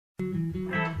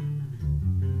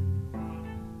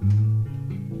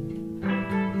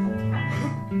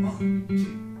1,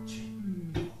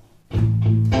 2,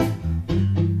 3.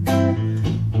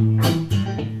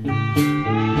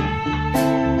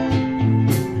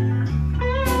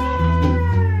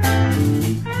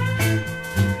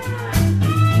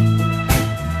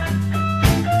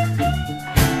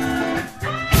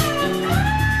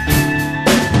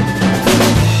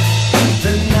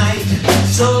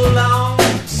 So long,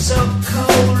 so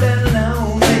cold and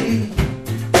lonely.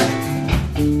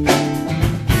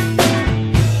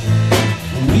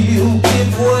 We'll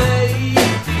give way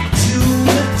to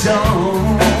the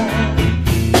dawn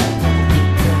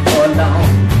for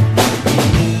long.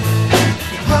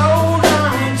 Hold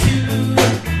on to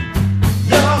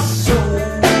your soul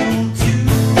too.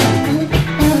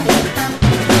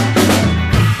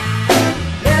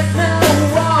 Let no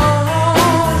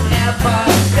one ever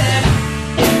step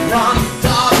front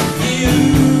of you.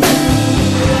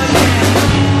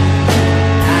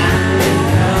 I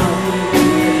know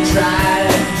you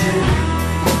tried to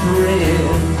bring.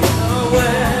 Oh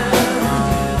well,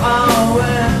 oh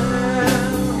well,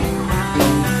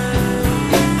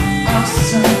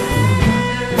 awesome.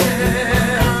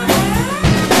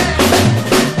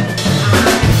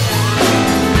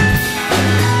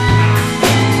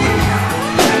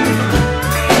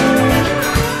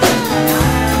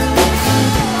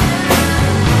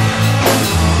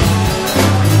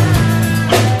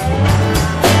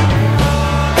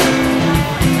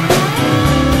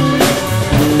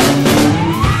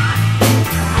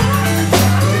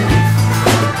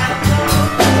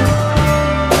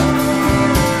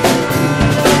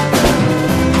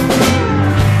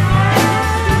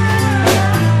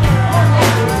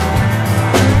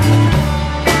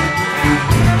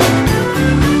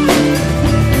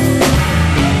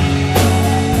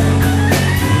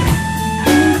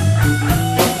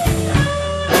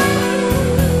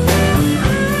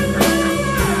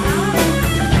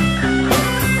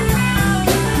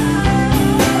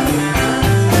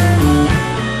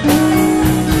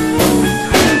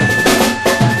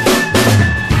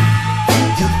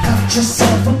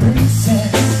 Yourself a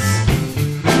princess,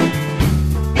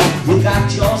 you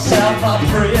got yourself a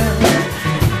prince.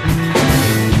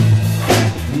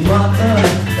 Mother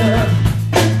Earth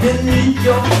beneath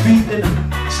your feet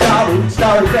and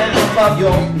starry ran above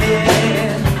your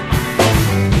head.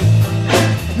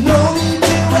 No need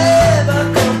to ever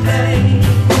complain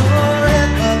or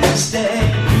ever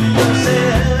mistake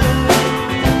yourself.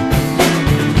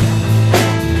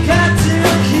 Got to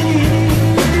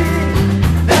keep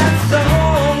that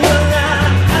song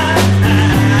alive.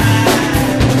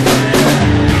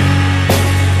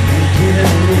 Get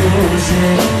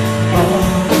music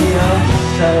on your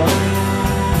soul.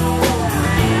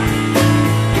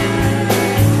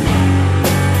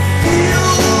 Feel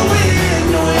the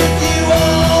wind with you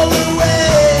all the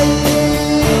way.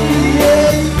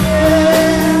 Yeah,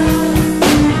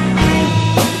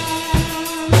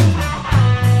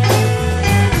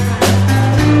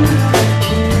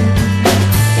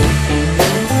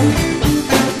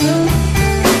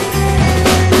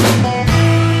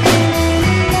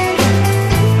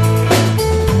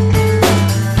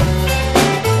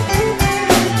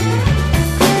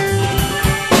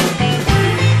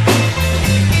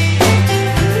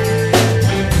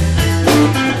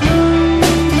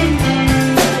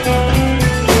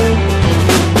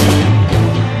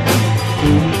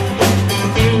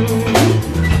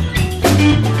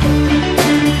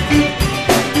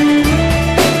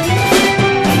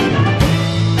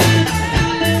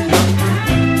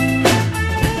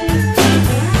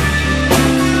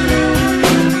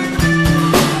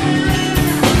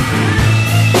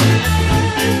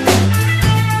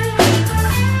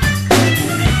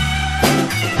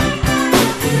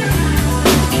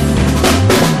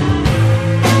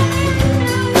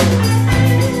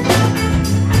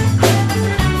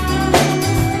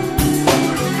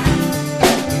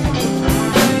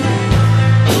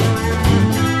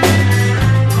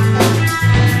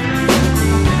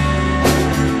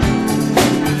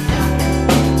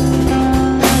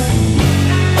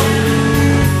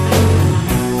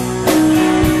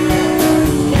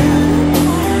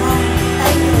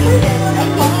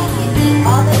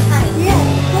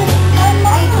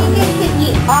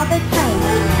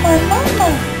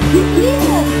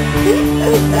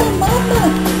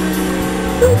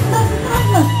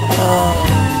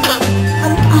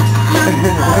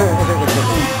 Oh.